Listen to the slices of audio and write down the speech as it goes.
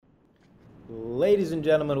Ladies and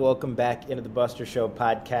gentlemen, welcome back into the Buster Show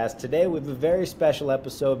podcast. Today we have a very special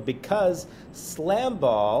episode because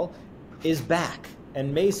SlamBall is back.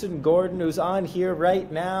 And Mason Gordon, who's on here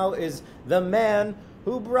right now, is the man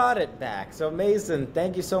who brought it back. So Mason,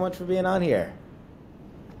 thank you so much for being on here.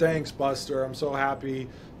 Thanks, Buster. I'm so happy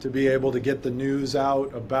to be able to get the news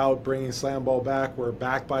out about bringing SlamBall back. We're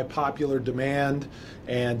back by popular demand,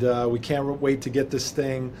 and we can't wait to get this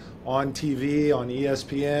thing on TV, on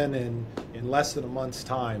ESPN, in less than a month's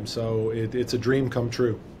time. So it's a dream come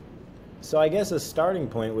true. So I guess a starting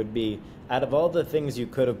point would be, out of all the things you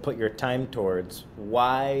could have put your time towards,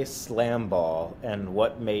 why SlamBall, and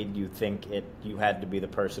what made you think you had to be the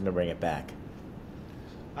person to bring it back?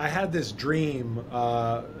 I had this dream.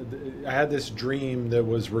 That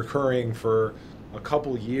was recurring for a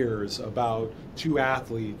couple years about two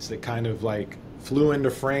athletes that kind of like flew into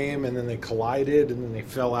frame and then they collided and then they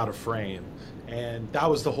fell out of frame. And that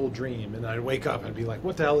was the whole dream. And I'd wake up and I'd be like,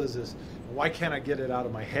 what the hell is this? Why can't I get it out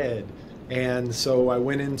of my head? And so I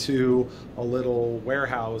went into a little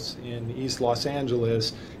warehouse in East Los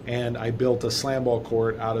Angeles and I built a SlamBall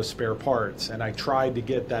court out of spare parts. And I tried to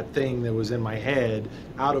get that thing that was in my head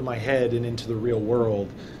out of my head and into the real world.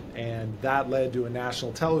 And that led to a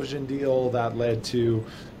national television deal. That led to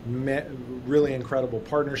really incredible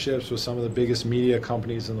partnerships with some of the biggest media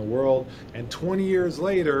companies in the world. And 20 years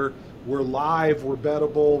later, we're live, we're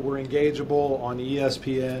bettable, we're engageable on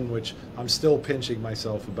ESPN, which I'm still pinching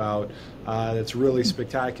myself about. It's really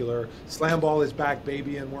spectacular. SlamBall is back,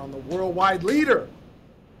 baby, and we're on the worldwide leader.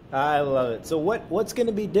 I love it. So what's going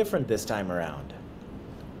to be different this time around?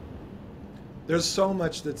 There's so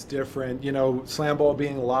much that's different. You know, SlamBall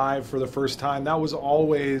being live for the first time, that was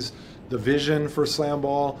always the vision for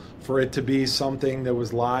SlamBall, for it to be something that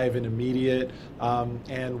was live and immediate.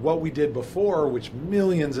 And what we did before, which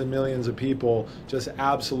millions and millions of people just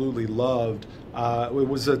absolutely loved, it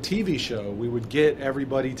was a TV show. We would get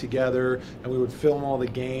everybody together and we would film all the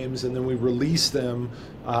games and then we release them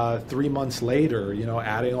 3 months later, you know,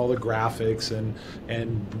 adding all the graphics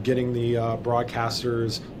and getting the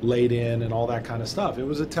broadcasters laid in and all that kind of stuff. It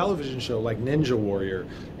was a television show like Ninja Warrior,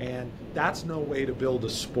 and that's no way to build a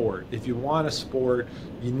sport. If you want a sport,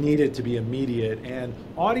 you need it to be immediate, and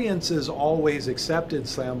audiences always accepted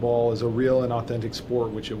SlamBall as a real and authentic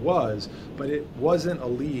sport, which it was, but it wasn't a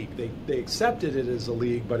league. They accepted it as a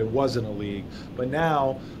league, but it wasn't a league. But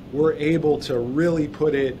now we're able to really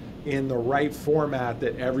put it in the right format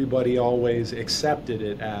that everybody always accepted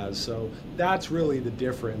it as. So that's really the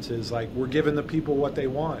difference, is like we're giving the people what they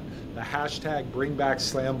want. The hashtag Bring Back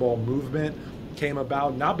SlamBall movement came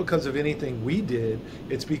about not because of anything we did,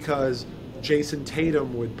 it's because Jason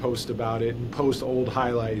Tatum would post about it and post old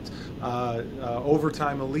highlights,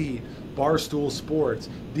 Overtime Elite, Barstool Sports.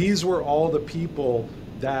 These were all the people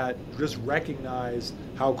that just recognized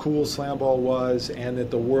how cool SlamBall was and that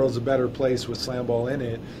the world's a better place with SlamBall in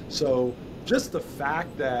it. So just the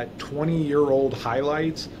fact that 20-year-old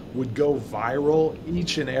highlights would go viral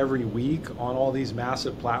each and every week on all these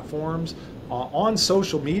massive platforms, on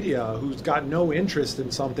social media, who's got no interest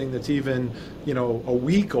in something that's even, you know, a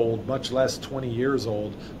week old, much less 20 years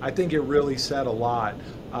old, I think it really said a lot.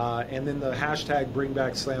 And then the hashtag Bring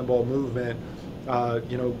Back SlamBall movement,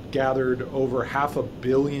 you know, gathered over 500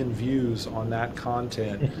 million views on that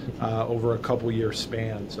content over a couple-year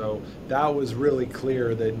span. So that was really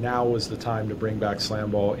clear that now was the time to bring back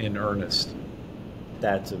SlamBall in earnest.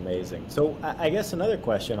 That's amazing. So I guess another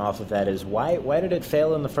question off of that is, why did it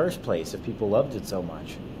fail in the first place if people loved it so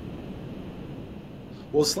much?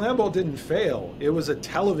 Well, SlamBall didn't fail. It was a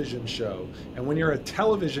television show. And when you're a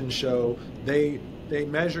television show, they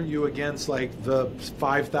measure you against like the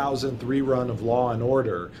 5,000th rerun of Law and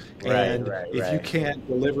Order. And if you can't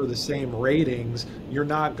deliver the same ratings, you're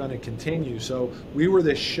not going to continue. So we were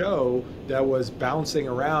this show that was bouncing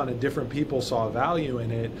around and different people saw value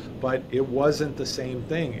in it, but it wasn't the same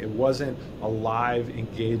thing. It wasn't a live,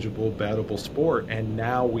 engageable, bettable sport. And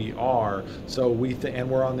now we are. So and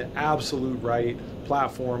we're on the absolute right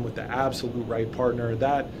platform with the absolute right partner.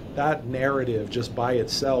 That narrative just by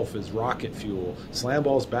itself is rocket fuel.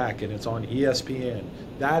 SlamBall's back and it's on ESPN.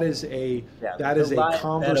 That is a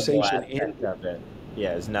conversation of it.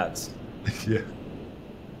 Yeah, it's nuts.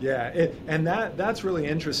 And that's really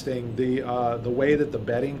interesting. The way that the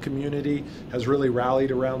betting community has really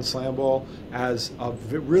rallied around SlamBall as a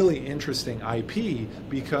really interesting IP,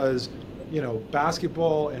 because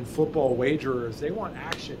basketball and football wagerers, they want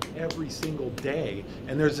action every single day.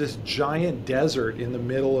 And there's this giant desert in the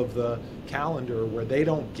middle of the calendar where they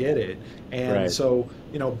don't get it. And Right. so,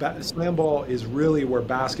 SlamBall is really where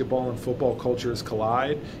basketball and football cultures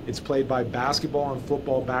collide. It's played by basketball and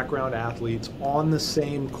football background athletes on the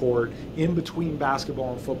same court in between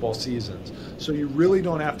basketball and football seasons. So you really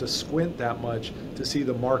don't have to squint that much to see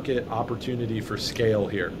the market opportunity for scale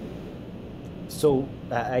here. So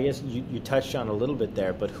I guess you touched on a little bit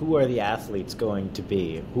there, but who are the athletes going to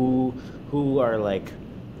be? Who are like,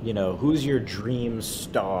 who's your dream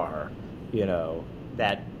star,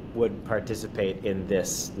 that would participate in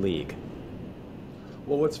this league?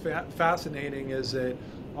 Well, what's fascinating is that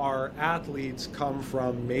our athletes come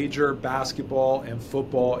from major basketball and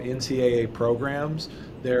football NCAA programs.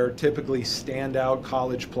 They're typically standout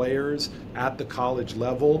college players at the college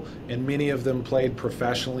level, and many of them played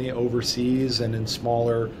professionally overseas and in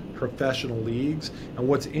smaller professional leagues. And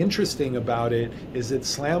what's interesting about it is that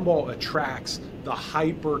SlamBall attracts the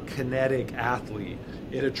hyperkinetic athlete.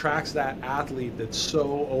 It attracts that athlete that's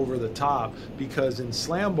so over the top because in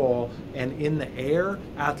SlamBall and in the air,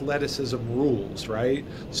 athleticism rules, right?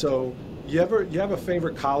 So you have a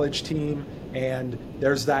favorite college team and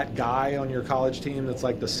there's that guy on your college team that's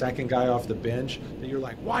like the second guy off the bench that you're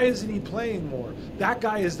like, why isn't he playing more? That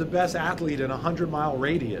guy is the best athlete in a 100-mile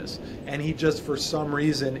radius, and he just for some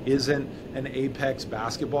reason isn't an apex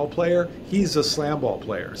basketball player. He's a SlamBall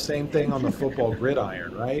player. Same thing on the football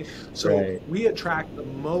gridiron, right? So Right. we attract the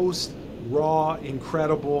most raw,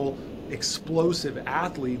 incredible, explosive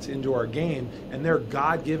athletes into our game, and their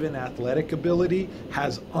God-given athletic ability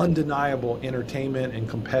has undeniable entertainment and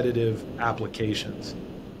competitive applications.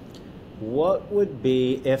 What would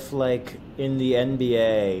be if, like, in the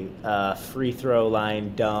NBA, a free throw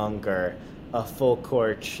line dunk or a full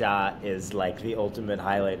court shot is like the ultimate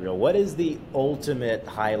highlight reel? What is the ultimate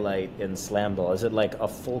highlight in SlamBall? Is it like a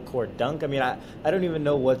full court dunk? I mean, I don't even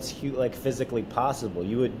know what's like physically possible.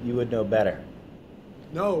 You would know better.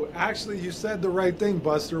 No, actually, you said the right thing,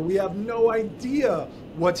 Buster. We have no idea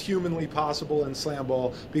what's humanly possible in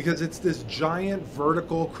SlamBall because it's this giant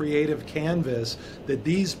vertical creative canvas that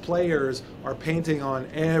these players are painting on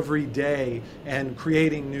every day and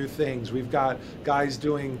creating new things. We've got guys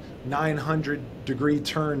doing 900-degree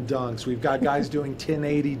turn dunks. We've got guys doing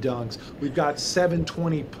 1080 dunks. We've got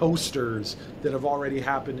 720 posters that have already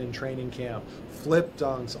happened in training camp. Flip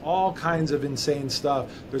dunks, all kinds of insane stuff.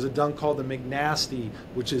 There's a dunk called the McNasty,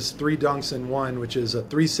 which is 3 dunks in one, which is a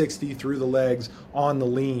 360 through the legs on the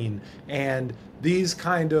lean. And these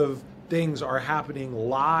kind of things are happening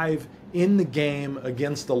live in the game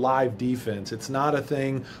against the live defense. It's not a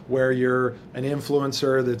thing where you're an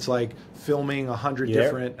influencer that's like filming 100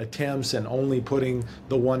 different attempts and only putting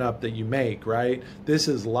the one up that you make, right? This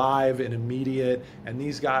is live and immediate, and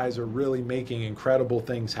these guys are really making incredible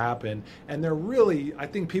things happen. And I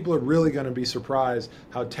think people are really going to be surprised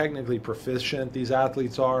how technically proficient these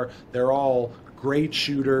athletes are. They're all great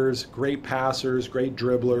shooters, great passers, great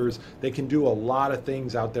dribblers. They can do a lot of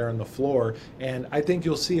things out there on the floor. And I think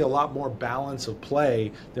you'll see a lot more balance of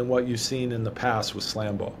play than what you've seen in the past with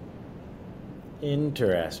SlamBall.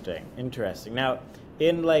 Interesting. Now,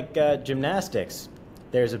 in like gymnastics,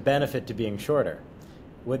 there's a benefit to being shorter.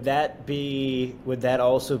 Would that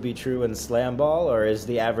also be true in SlamBall, or is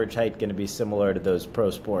the average height going to be similar to those pro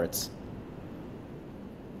sports?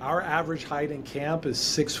 Our average height in camp is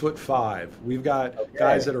 6'5". We've got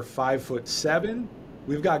guys that are 5'7".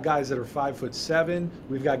 We've got guys that are 5'7".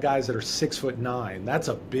 We've got guys that are 6'9". That's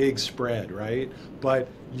a big spread, right? But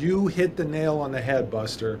you hit the nail on the head,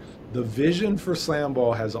 Buster. The vision for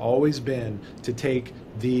SlamBall has always been to take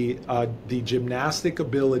the gymnastic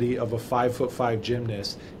ability of a 5'5"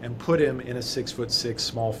 gymnast and put him in a 6'6"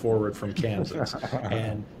 small forward from Kansas,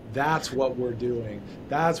 and that's what we're doing.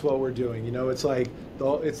 It's like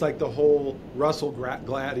the whole Russell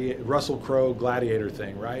Crowe gladiator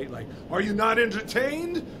thing, right? Like, are you not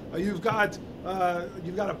entertained? You've got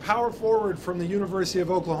a power forward from the University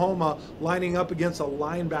of Oklahoma lining up against a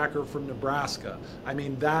linebacker from Nebraska. I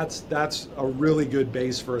mean, that's a really good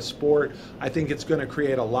base for a sport. I think it's going to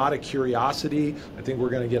create a lot of curiosity. I think we're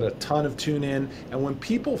going to get a ton of tune in. And when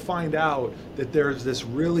people find out that there's this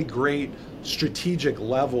really great strategic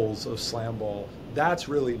levels of SlamBall, that's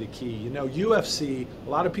really the key. UFC, a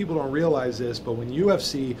lot of people don't realize this, but when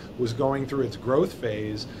UFC was going through its growth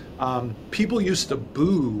phase, people used to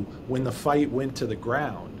boo when the fight went to the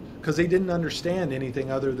ground. because they didn't understand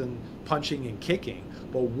anything other than punching and kicking.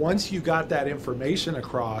 But once you got that information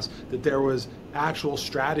across that there was actual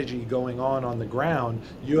strategy going on the ground,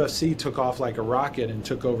 UFC took off like a rocket and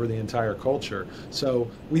took over the entire culture. So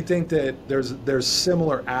we think that there's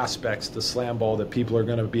similar aspects to SlamBall that people are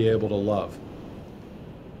going to be able to love.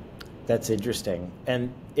 That's interesting.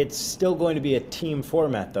 And it's still going to be a team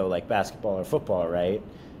format, though, like basketball or football, right?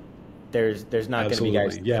 There's not going to be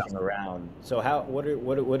guys sticking around. So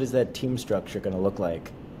what is that team structure going to look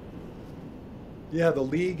like? Yeah, the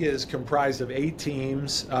league is comprised of 8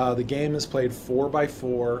 teams. The game is played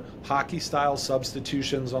 4-by-4, hockey-style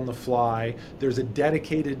substitutions on the fly. There's a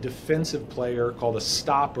dedicated defensive player called a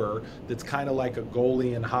stopper that's kind of like a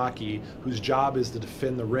goalie in hockey, whose job is to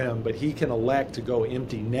defend the rim, but he can elect to go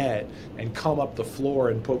empty net and come up the floor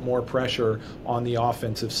and put more pressure on the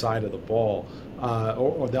offensive side of the ball.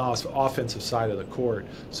 Or the offensive side of the court.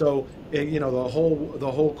 So, the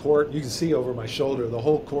whole court, you can see over my shoulder, the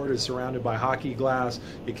whole court is surrounded by hockey glass.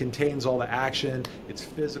 It contains all the action. It's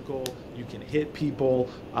physical. You can hit people.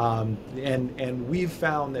 And we've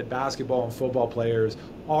found that basketball and football players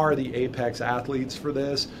are the apex athletes for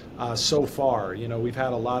this so far. We've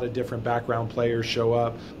had a lot of different background players show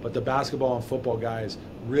up, but the basketball and football guys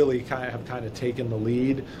really have taken the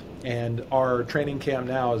lead. And our training camp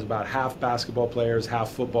now is about half basketball players,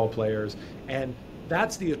 half football players. And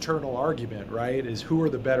that's the eternal argument, right? Is who are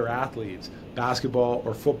the better athletes, basketball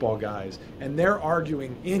or football guys? And they're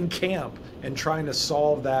arguing in camp and trying to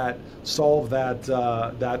solve that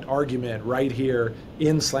argument right here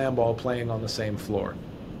in SlamBall, playing on the same floor.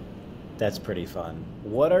 That's pretty fun.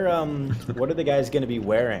 What are the guys going to be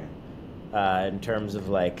wearing in terms of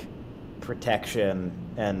like protection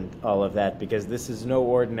and all of that, because this is no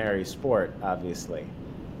ordinary sport, obviously?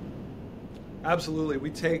 Absolutely.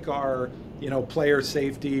 We take our player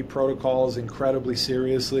safety protocols incredibly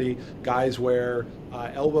seriously. Guys wear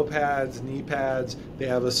elbow pads, knee pads. They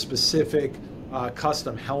have a specific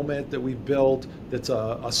custom helmet that we built that's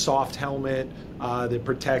a soft helmet that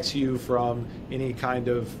protects you from any kind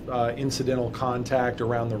of incidental contact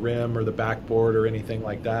around the rim or the backboard or anything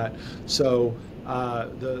like that. So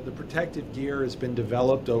the protective gear has been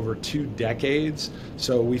developed over 2 decades,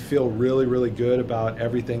 so we feel really, really good about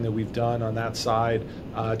everything that we've done on that side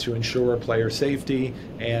to ensure player safety.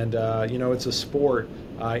 And it's a sport.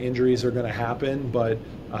 Injuries are going to happen, but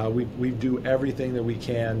we do everything that we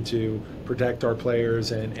can to protect our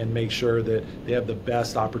players and make sure that they have the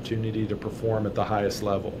best opportunity to perform at the highest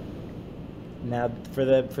level. Now, for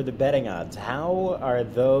the betting odds, how are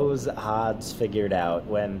those odds figured out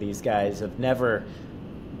when these guys have never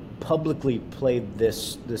publicly played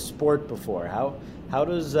this sport before? How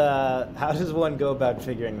does one go about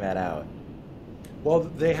figuring that out? Well,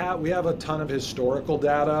 we have a ton of historical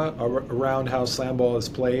data around how SlamBall is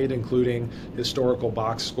played, including historical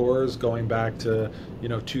box scores going back to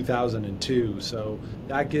 2002. So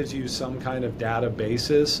that gives you some kind of data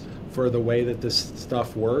basis for the way that this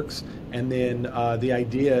stuff works. And then the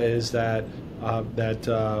idea is that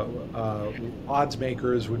odds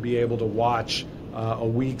makers would be able to watch a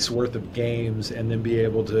week's worth of games and then be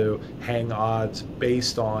able to hang odds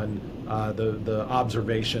based on the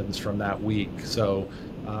observations from that week. So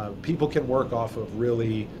people can work off of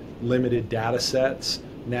really limited data sets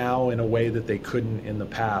now in a way that they couldn't in the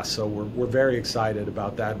past. So we're very excited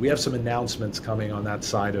about that. We have some announcements coming on that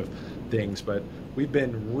side of things, but we've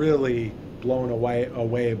been really blown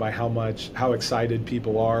away by how excited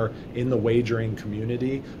people are in the wagering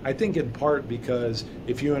community. I think in part because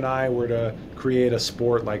if you and I were to create a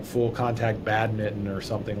sport like full contact badminton or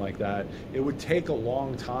something like that, it would take a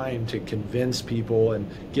long time to convince people and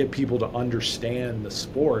get people to understand the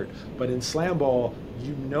sport. But in SlamBall,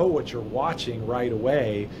 you know what you're watching right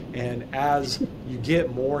away, and as you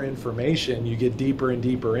get more information, you get deeper and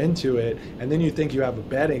deeper into it, and then you think you have a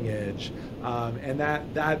betting edge, and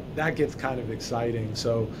that gets kind of exciting.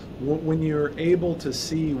 So when you're able to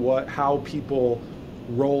see how people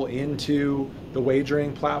roll into the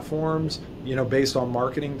wagering platforms, based on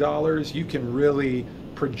marketing dollars, you can really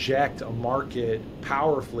project a market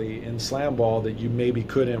powerfully in SlamBall that you maybe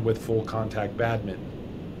couldn't with full contact badminton.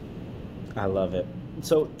 I love it.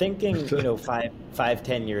 So thinking,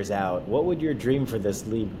 5-10 years out, what would your dream for this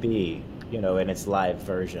league be, in its live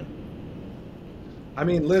version? I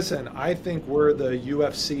mean, listen, I think we're the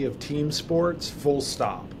UFC of team sports, full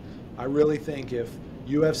stop. I really think if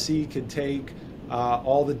UFC could take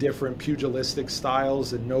all the different pugilistic styles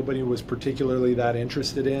that nobody was particularly that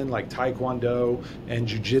interested in, like Taekwondo and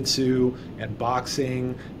Jiu-Jitsu and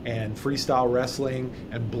boxing and freestyle wrestling,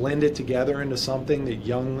 and blend it together into something that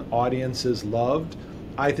young audiences loved,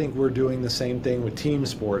 I think we're doing the same thing with team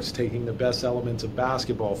sports, taking the best elements of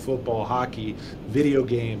basketball, football, hockey, video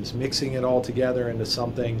games, mixing it all together into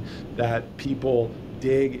something that people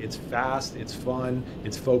dig. It's fast, it's fun,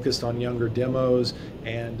 it's focused on younger demos,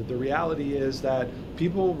 and the reality is that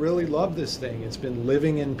people really love this thing. It's been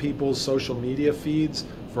living in people's social media feeds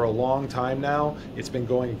for a long time now. It's been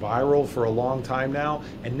going viral for a long time now,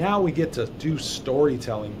 and now we get to do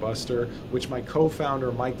storytelling, Buster, which my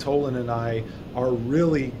co-founder Mike Tolan and I are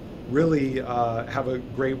really have a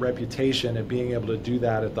great reputation at being able to do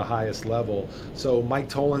that at the highest level. So Mike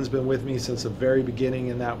Tolan's been with me since the very beginning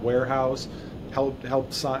in that warehouse,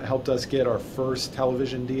 helped us get our first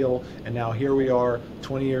television deal, and now here we are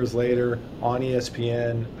 20 years later on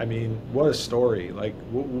ESPN. I mean, what a story. Like,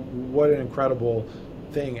 what an incredible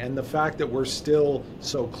thing. And the fact that we're still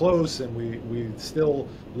so close and we still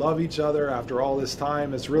love each other after all this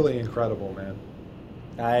time, it's really incredible, man.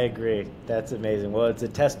 I agree. That's amazing. Well, it's a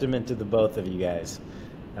testament to the both of you guys.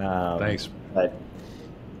 Thanks. But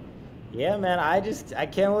yeah, man, I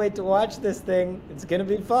can't wait to watch this thing. It's gonna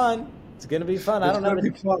be fun. It's gonna be fun. I don't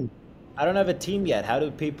have a team yet. How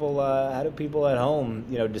do people at home,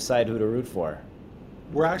 decide who to root for?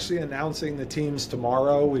 We're actually announcing the teams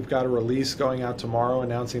tomorrow. We've got a release going out tomorrow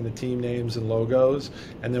announcing the team names and logos,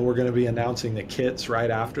 and then we're going to be announcing the kits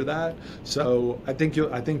right after that. So I think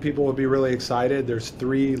people will be really excited. There's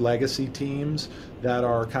 3 legacy teams that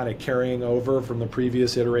are kind of carrying over from the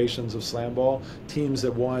previous iterations of SlamBall, teams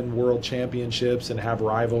that won world championships and have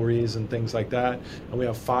rivalries and things like that. And we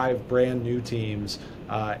have 5 brand new teams.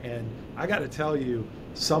 And I got to tell you,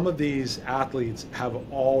 some of these athletes have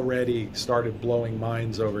already started blowing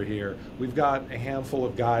minds over here. We've got a handful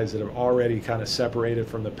of guys that have already kind of separated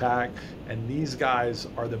from the pack, and these guys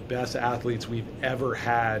are the best athletes we've ever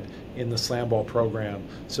had in the SlamBall program.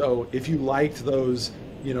 So if you liked those,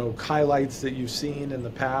 highlights that you've seen in the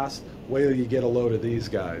past, wait till you get a load of these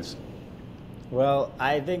guys. Well,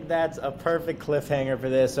 I think that's a perfect cliffhanger for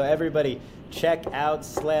this. So everybody, check out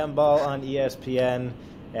SlamBall on ESPN.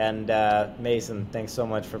 And Mason, thanks so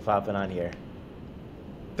much for popping on here.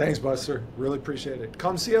 Thanks, Buster. Really appreciate it.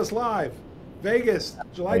 Come see us live. Vegas,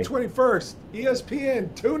 July 21st.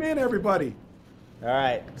 ESPN. Tune in, everybody. All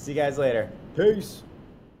right. See you guys later. Peace.